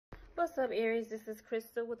What's up, Aries? This is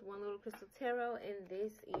Crystal with One Little Crystal Tarot, and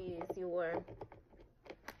this is your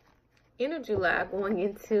inner July going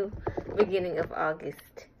into beginning of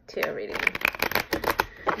August tarot reading.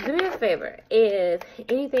 Do me a favor, if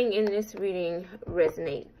anything in this reading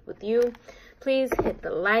resonates with you, please hit the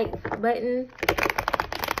like button,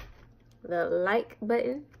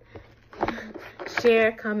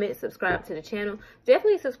 share, comment, subscribe to the channel.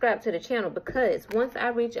 Definitely subscribe to the channel, because once I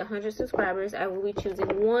reach 100 subscribers, I will be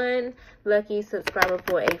choosing one lucky subscriber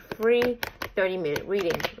for a free 30-minute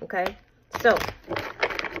reading. Okay, so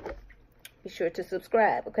be sure to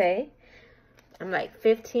subscribe. Okay, I'm like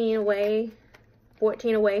 14 away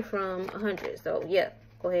from 100, so yeah,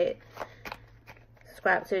 go ahead,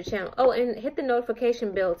 subscribe to the channel. Oh, and hit the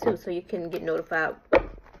notification bell too, so you can get notified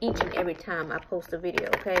each and every time I post a video.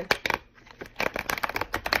 Okay.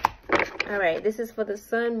 All right, this is for the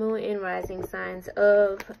sun, moon, and rising signs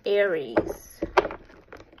of Aries.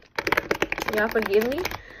 Y'all forgive me.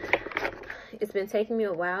 It's been taking me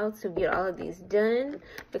a while to get all of these done,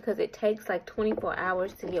 because it takes like 24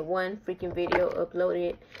 hours to get one freaking video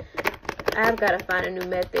uploaded. I've got to find a new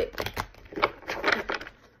method.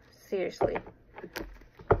 Seriously.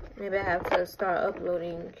 Maybe I have to start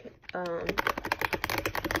uploading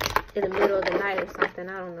in the middle of the night or something.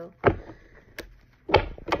 I don't know.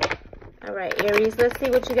 All right, Aries, let's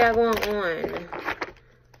see what you got going on.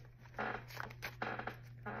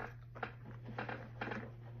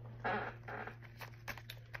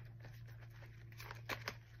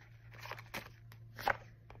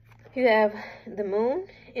 You have the moon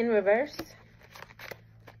in reverse.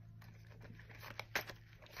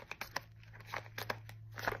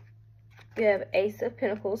 You have Ace of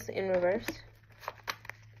Pentacles in reverse.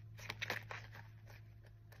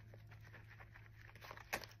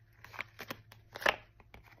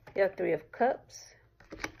 You have Three of Cups.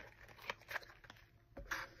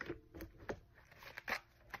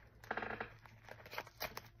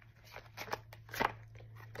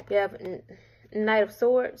 You have Knight of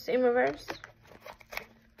Swords in reverse.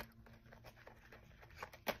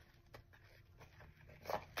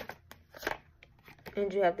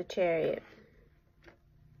 And you have the Chariot.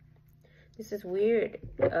 This is weird,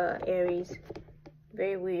 Aries.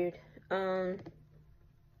 Very weird.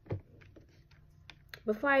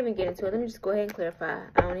 Before I even get into it, let me just go ahead and clarify.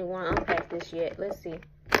 I don't even want to unpack this yet. Let's see.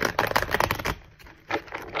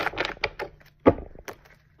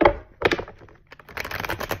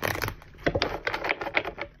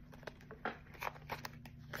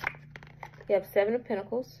 You have Seven of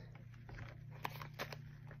Pentacles.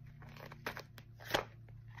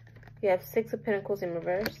 You have Six of Pentacles in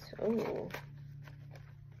reverse. Ooh.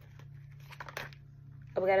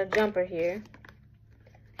 Oh, we got a jumper here.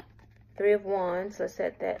 Three of Wands. Let's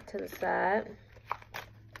set that to the side.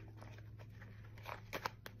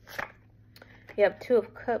 You have Two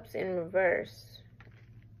of Cups in reverse.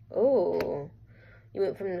 Oh, you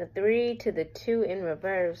went from the 3 to the 2 in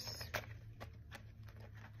reverse.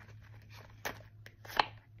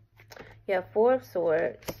 You have Four of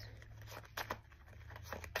Swords.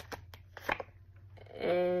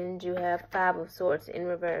 And you have Five of Swords in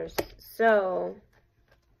reverse. So,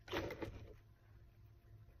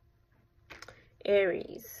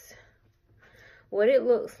 Aries, what it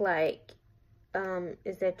looks like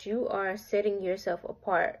is that you are setting yourself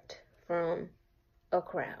apart from a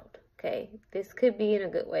crowd. Okay, this could be in a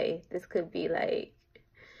good way. This could be like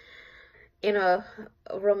in a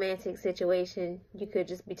romantic situation. You could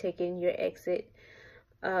just be taking your exit.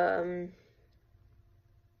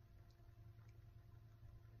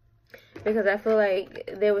 Because I feel like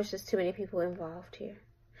there was just too many people involved here.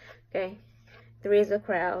 Okay, Three is a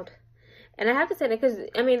crowd. And I have to say that because,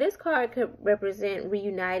 I mean, this card could represent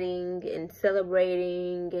reuniting and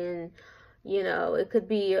celebrating, and, you know, it could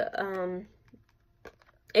be a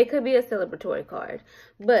celebratory card.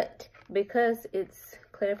 But because it's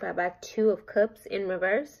clarified by Two of Cups in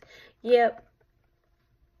reverse, yep,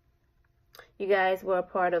 you guys were a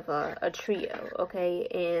part of a trio, okay?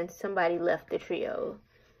 And somebody left the trio.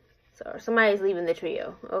 So somebody's leaving the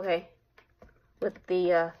trio, okay? With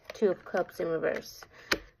the Two of Cups in reverse.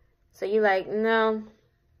 So you're like, no,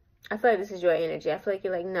 I feel like this is your energy. I feel like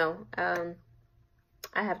you're like, no, I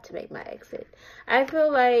have to make my exit. I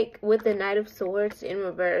feel like with the Knight of Swords in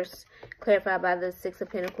reverse, clarified by the Six of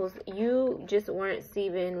Pentacles, you just weren't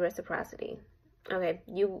receiving reciprocity. Okay,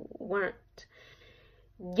 you weren't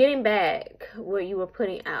getting back what you were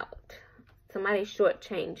putting out. Somebody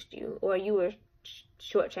shortchanged you, or you were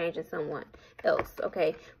shortchanging someone else.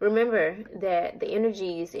 Okay, remember that the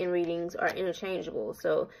energies in readings are interchangeable.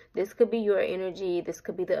 So this could be your energy, this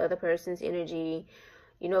could be the other person's energy.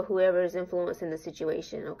 you know, whoever is influencing the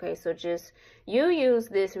situation. Okay, so just you use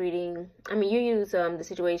this reading, you use the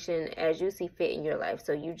situation as you see fit in your life.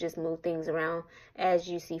 So you just move things around as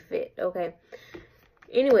you see fit. Okay,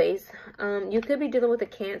 anyways, you could be dealing with a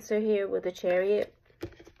Cancer here with the Chariot.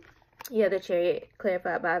 Yeah, the Chariot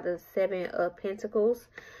clarified by the 7 of Pentacles.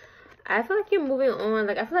 I feel like you're moving on.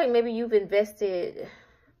 Like, I feel like maybe you've invested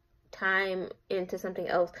time into something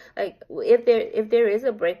else. Like, if there is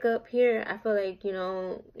a breakup here, I feel like, you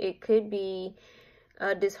know, it could be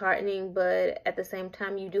disheartening, but at the same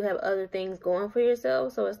time, you do have other things going for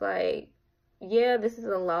yourself. So it's like, yeah, this is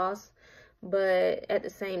a loss, but at the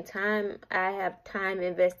same time, I have time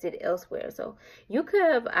invested elsewhere. So you could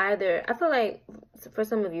have either, I feel like for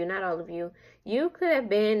some of you, not all of you, you could have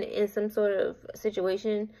been in some sort of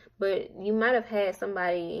situation, but you might have had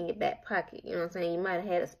somebody in your back pocket. You know what I'm saying? You might have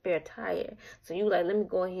had a spare tire. So you like, let me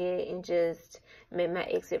go ahead and just make my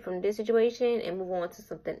exit from this situation and move on to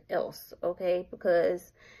something else. Okay?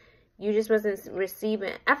 Because you just wasn't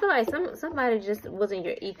receiving. I feel like somebody just wasn't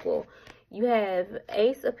your equal. You have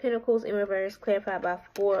Ace of Pentacles in reverse, clarified by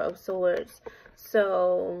 4 of Swords.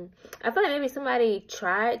 So I feel like maybe somebody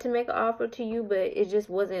tried to make an offer to you, but it just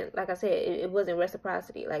wasn't, like I said, it wasn't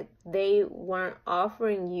reciprocity. Like, they weren't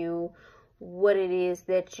offering you what it is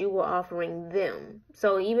that you were offering them.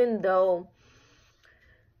 So even though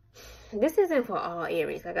this isn't for all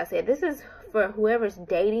Aries, like I said, this is for whoever's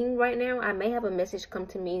dating right now. I may have a message come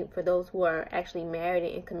to me for those who are actually married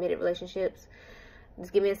and in committed relationships.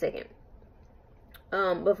 Just give me a second.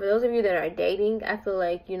 But for those of you that are dating, I feel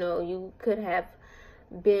like, you know, you could have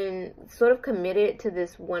been sort of committed to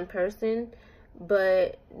this one person,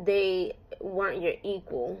 but they weren't your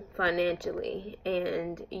equal financially,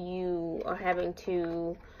 and you are having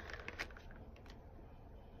to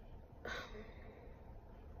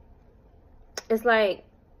it's like,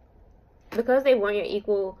 because they weren't your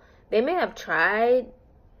equal, they may have tried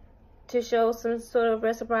to show some sort of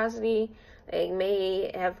reciprocity. They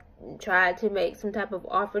may have tried to make some type of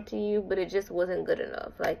offer to you, but it just wasn't good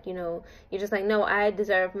enough. Like, you know, you're just like, no, I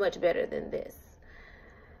deserve much better than this.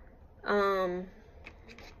 For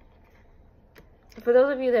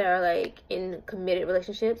those of you that are like in committed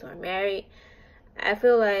relationships or married, I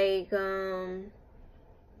feel like there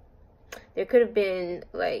could have been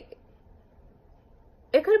like,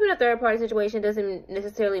 it could have been a third party situation. Doesn't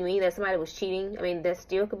necessarily mean that somebody was cheating. I mean, that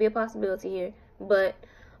still could be a possibility here, but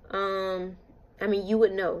I mean, you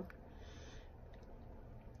would know.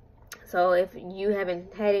 So if you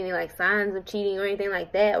haven't had any like signs of cheating or anything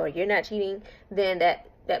like that, or you're not cheating, then that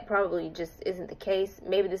probably just isn't the case.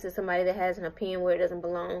 Maybe this is somebody that has an opinion where it doesn't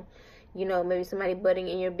belong. You know, maybe somebody butting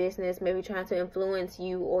in your business, maybe trying to influence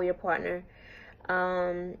you or your partner.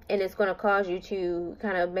 And it's going to cause you to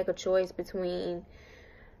kind of make a choice between,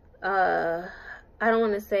 I don't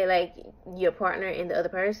want to say like your partner and the other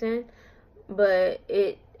person, but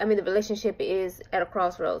the relationship is at a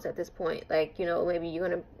crossroads at this point. Like, you know, maybe you're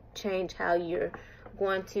going to change how you're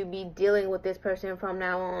going to be dealing with this person from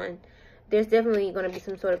now on. There's definitely going to be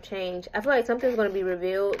some sort of change. I feel like something's going to be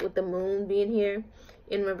revealed with the moon being here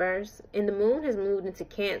in reverse. And the moon has moved into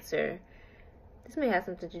Cancer. This may have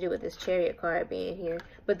something to do with this Chariot card being here.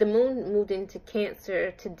 But the moon moved into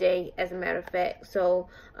Cancer today, as a matter of fact. So,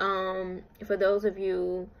 for those of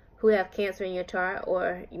you who have Cancer in your chart,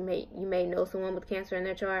 or you may know someone with Cancer in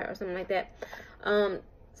their chart or something like that,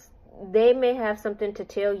 they may have something to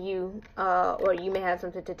tell you, or you may have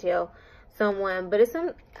something to tell someone, but it's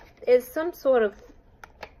going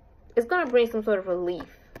to bring some sort of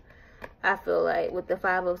relief, I feel like, with the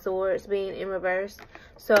 5 of Swords being in reverse.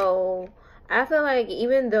 So I feel like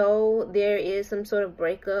even though there is some sort of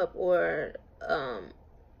breakup or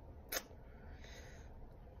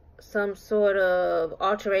some sort of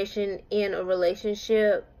alteration in a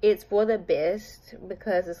relationship, it's for the best,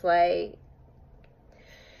 because it's like,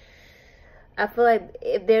 I feel like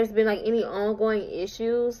if there's been like any ongoing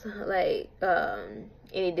issues, like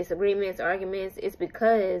any disagreements, arguments, it's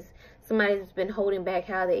because somebody's been holding back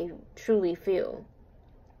how they truly feel.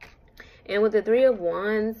 And with the 3 of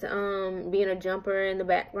Wands being a jumper in the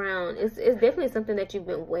background, it's definitely something that you've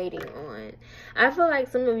been waiting on. I feel like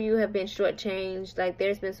some of you have been shortchanged. Like,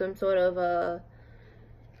 there's been some sort of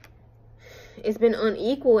it's been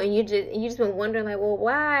unequal, and you just been wondering, like, well,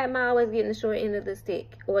 why am I always getting the short end of the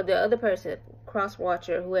stick? Or the other person, cross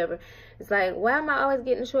watcher, whoever, it's like, why am I always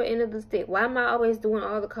getting the short end of the stick? Why am I always doing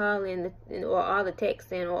all the calling, or all the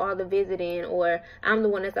texting, or all the visiting, or I'm the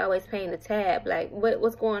one that's always paying the tab? Like,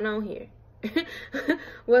 what's going on here?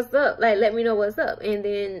 What's up? Like, let me know what's up. And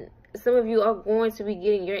then some of you are going to be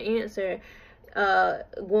getting your answer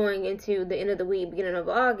going into the end of the week, beginning of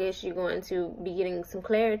August, you're going to be getting some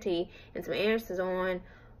clarity and some answers on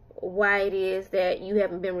why it is that you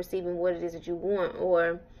haven't been receiving what it is that you want.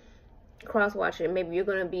 Or cross-watcher, maybe you're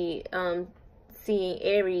going to be seeing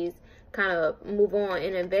Aries kind of move on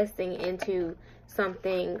and investing into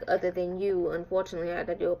something other than you. Unfortunately, I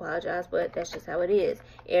do apologize, but that's just how it is.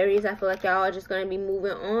 Aries, I feel like y'all are just going to be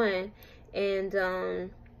moving on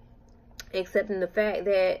and accepting the fact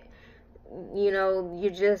that, you know,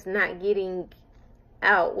 you're just not getting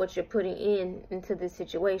out what you're putting into this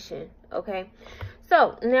situation. Okay,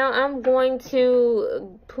 so now I'm going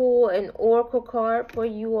to pull an oracle card for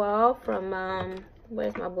you all from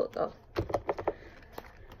where's my book? Oh,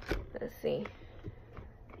 let's see.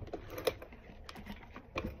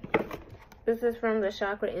 This is from the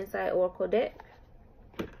Chakra Insight Oracle deck.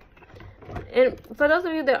 And for those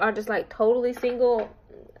of you that are just like totally single,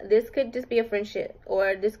 this could just be a friendship,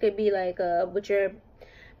 or this could be like with your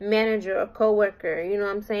manager or co-worker, you know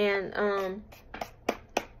what I'm saying?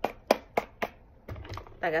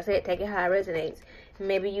 Like I said, take it how it resonates.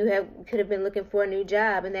 Maybe you could have been looking for a new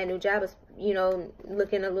job, and that new job is, you know,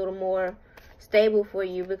 looking a little more stable for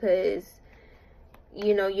you because,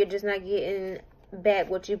 you know, you're just not getting back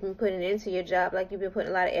what you've been putting into your job. Like, you've been putting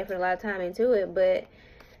a lot of effort, a lot of time into it, but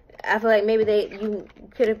I feel like maybe you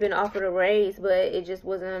could have been offered a raise, but it just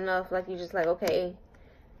wasn't enough. Like, you just like, okay,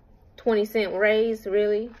 20-cent raise,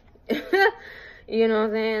 really? You know what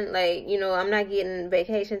I'm saying? Like, you know, I'm not getting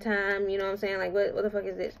vacation time, you know what I'm saying? Like, what the fuck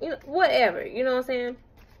is this? You know, whatever, you know what I'm saying?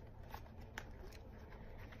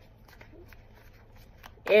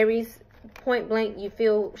 Aries, point blank, you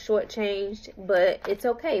feel shortchanged, but it's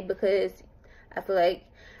okay, because I feel like,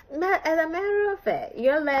 as a matter of fact,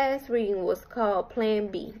 your last reading was called Plan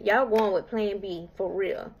B. Y'all going with Plan B for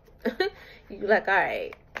real. You're like, all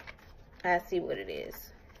right, I see what it is.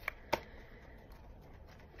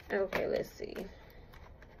 Okay, let's see.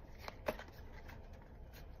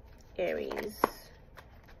 Aries.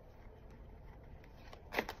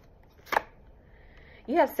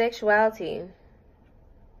 You have sexuality.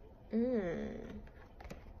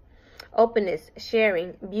 Openness,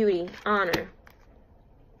 sharing, beauty, honor.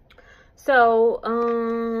 So,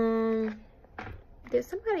 did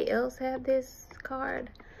somebody else have this card?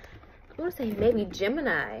 I want to say maybe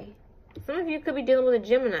Gemini. Some of you could be dealing with a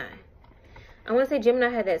Gemini. I want to say Gemini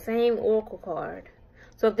had that same oracle card.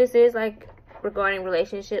 So if this is like regarding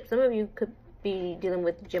relationships, some of you could be dealing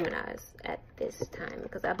with Geminis at this time,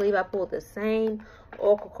 because I believe I pulled the same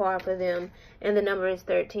oracle card for them, and the number is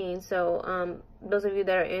 13. So those of you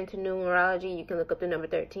that are into numerology, you can look up the number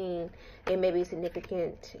 13. It may be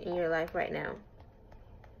significant in your life right now.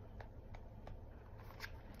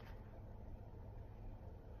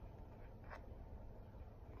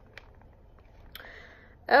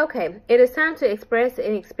 Okay, it is time to express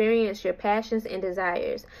and experience your passions and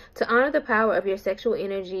desires, to honor the power of your sexual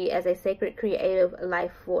energy as a sacred creative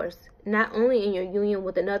life force, not only in your union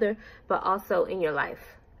with another, but also in your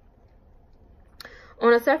life.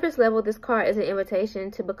 On a surface level, this card is an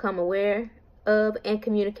invitation to become aware of and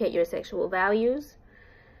communicate your sexual values.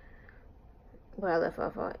 Where I left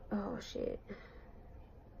off, oh shit.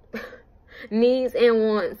 Needs and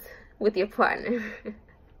wants with your partner.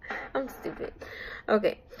 I'm stupid.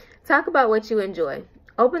 Okay. Talk about what you enjoy.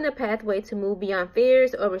 Open the pathway to move beyond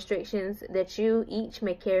fears or restrictions that you each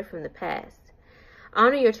may carry from the past.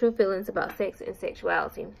 Honor your true feelings about sex and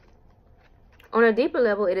sexuality. On a deeper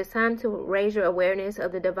level, it is time to raise your awareness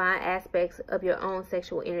of the divine aspects of your own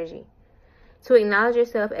sexual energy. To acknowledge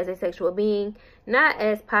yourself as a sexual being, not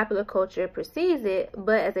as popular culture perceives it,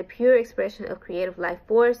 but as a pure expression of creative life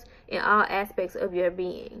force in all aspects of your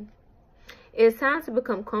being. It is time to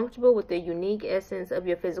become comfortable with the unique essence of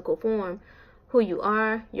your physical form, who you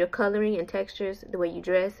are, your coloring and textures, the way you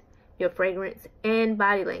dress, your fragrance, and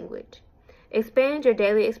body language. Expand your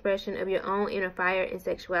daily expression of your own inner fire and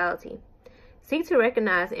sexuality. Seek to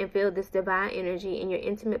recognize and feel this divine energy in your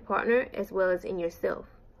intimate partner as well as in yourself.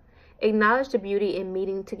 Acknowledge the beauty in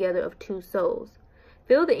meeting together of two souls.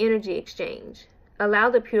 Feel the energy exchange. Allow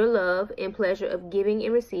the pure love and pleasure of giving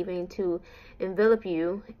and receiving to envelop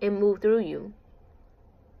you and move through you.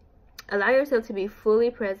 Allow yourself to be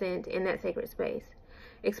fully present in that sacred space.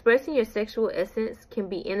 Expressing your sexual essence can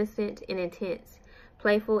be innocent and intense,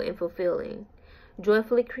 playful and fulfilling,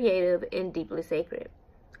 joyfully creative and deeply sacred.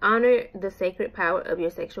 Honor the sacred power of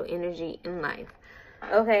your sexual energy in life.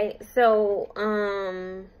 Okay, so,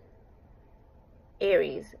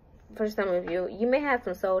 Aries. For some of you, you may have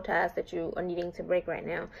some soul ties that you are needing to break right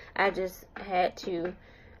now. I just had to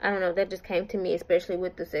I don't know, that just came to me, especially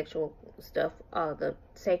with the sexual stuff, the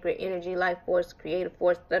sacred energy, life force, creative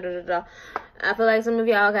force, da da da da. I feel like some of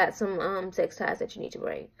y'all got some sex ties that you need to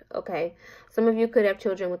break, okay? Some of you could have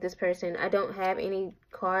children with this person. I don't have any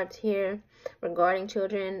cards here regarding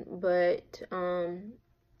children, but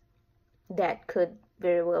that could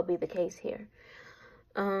very well be the case here.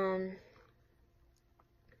 I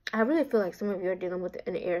really feel like some of you are dealing with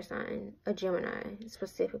an air sign, a Gemini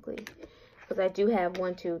specifically. Because I do have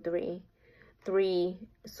 1, 2, 3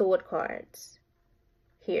 sword cards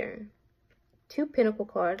here. 2 pentacle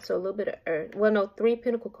cards, so a little bit of earth. Well, no, 3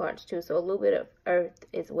 pentacle cards too, so a little bit of earth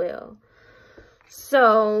as well.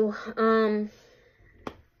 So,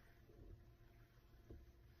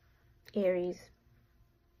 Aries.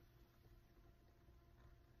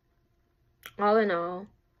 All in all,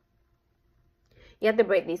 you have to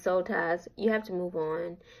break these soul ties. You have to move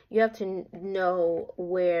on. You have to know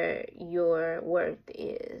where your worth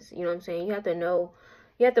is. You know what I'm saying? You have to know,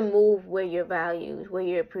 you have to move where you're valued, where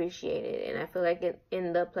you're appreciated. And I feel like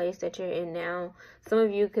in the place that you're in now, some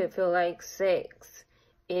of you could feel like sex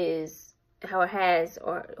is how it has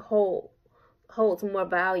or holds more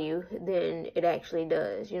value than it actually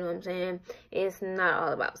does. You know what I'm saying? It's not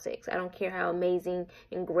all about sex. I don't care how amazing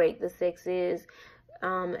and great the sex is.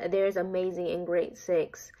 There's amazing and great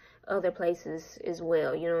sex other places as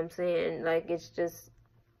well. You know what I'm saying? Like, it's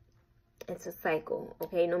a cycle,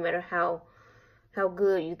 okay? No matter how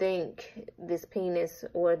good you think this penis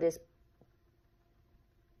or this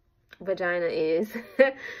vagina is,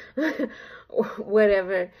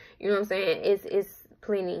 whatever, you know what I'm saying? It's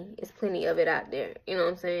plenty of it out there. You know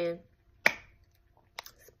what I'm saying?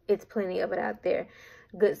 It's plenty of it out there.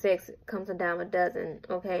 Good sex comes a dime a dozen,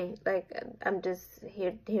 okay? Like, I'm just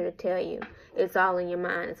here to tell you. It's all in your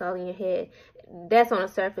mind. It's all in your head. That's on a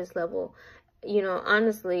surface level. You know,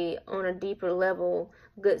 honestly, on a deeper level,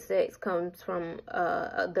 good sex comes from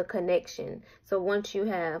the connection. So once you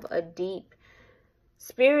have a deep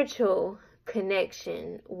spiritual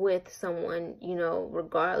connection with someone, you know,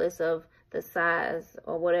 regardless of the size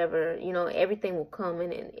or whatever, you know, everything will come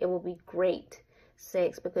in and it will be great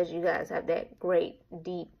sex because you guys have that great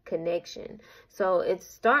deep connection. So it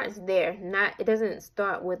starts there. It doesn't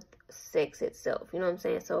start with sex itself, you know what I'm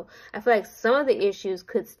saying? So I feel like some of the issues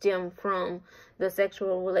could stem from the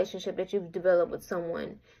sexual relationship that you've developed with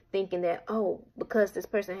someone, thinking that, oh, because this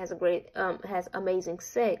person has has amazing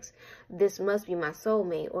sex, this must be my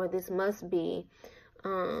soulmate, or this must be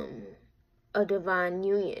a divine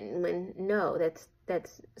union, when no, that's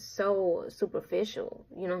so superficial.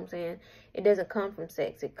 You know what I'm saying? It doesn't come from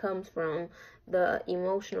sex. It comes from the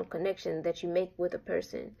emotional connection that you make with a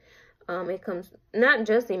person. It comes not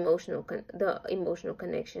just the emotional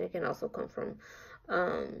connection. It can also come from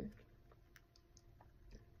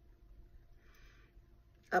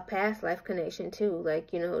a past life connection too.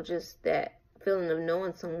 Like, you know, just that feeling of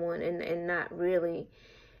knowing someone and not really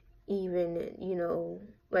even, you know,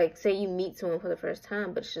 like, say you meet someone for the first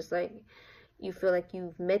time, but it's just like you feel like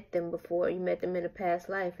you've met them before. You met them in a past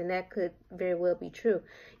life, and that could very well be true.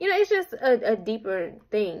 You know, it's just a deeper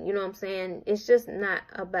thing. You know what I'm saying? It's just not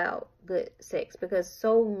about good sex, because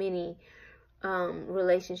so many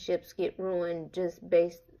relationships get ruined just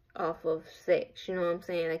based off of sex. You know what I'm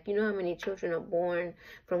saying? Like, you know how many children are born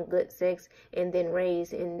from good sex and then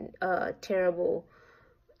raised in terrible,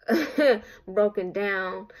 broken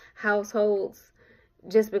down households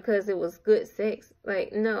just because it was good sex?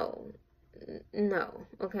 Like, no,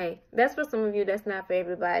 okay? That's for some of you. That's not for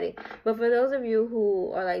everybody. But for those of you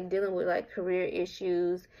who are like dealing with like career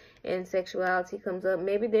issues and sexuality comes up,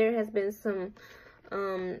 maybe there has been some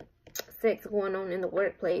sex going on in the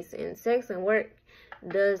workplace, and sex and work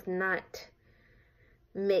does not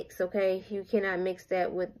mix, okay? You cannot mix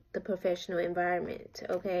that with the professional environment,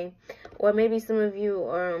 okay? Or maybe some of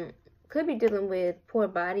you could be dealing with poor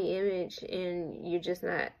body image and you're just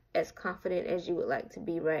not as confident as you would like to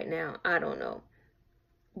be right now. I don't know,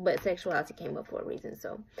 but sexuality came up for a reason.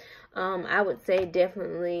 So I would say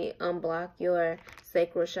definitely unblock your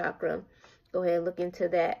sacral chakra. Go ahead and look into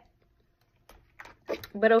that.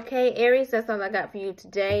 But okay, Aries, that's all I got for you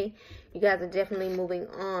today. You guys are definitely moving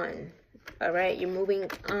on. All right, you're moving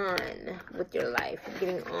on with your life,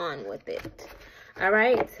 getting on with it. All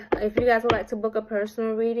right, if you guys would like to book a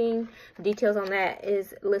personal reading, details on that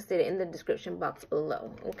is listed in the description box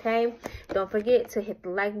below. Okay, don't forget to hit the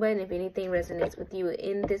like button if anything resonates with you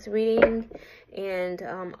in this reading, and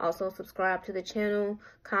also subscribe to the channel,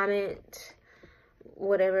 comment,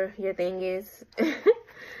 whatever your thing is.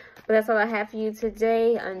 But that's all I have for you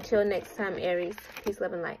today. Until next time, Aries, peace,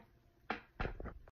 love, and light.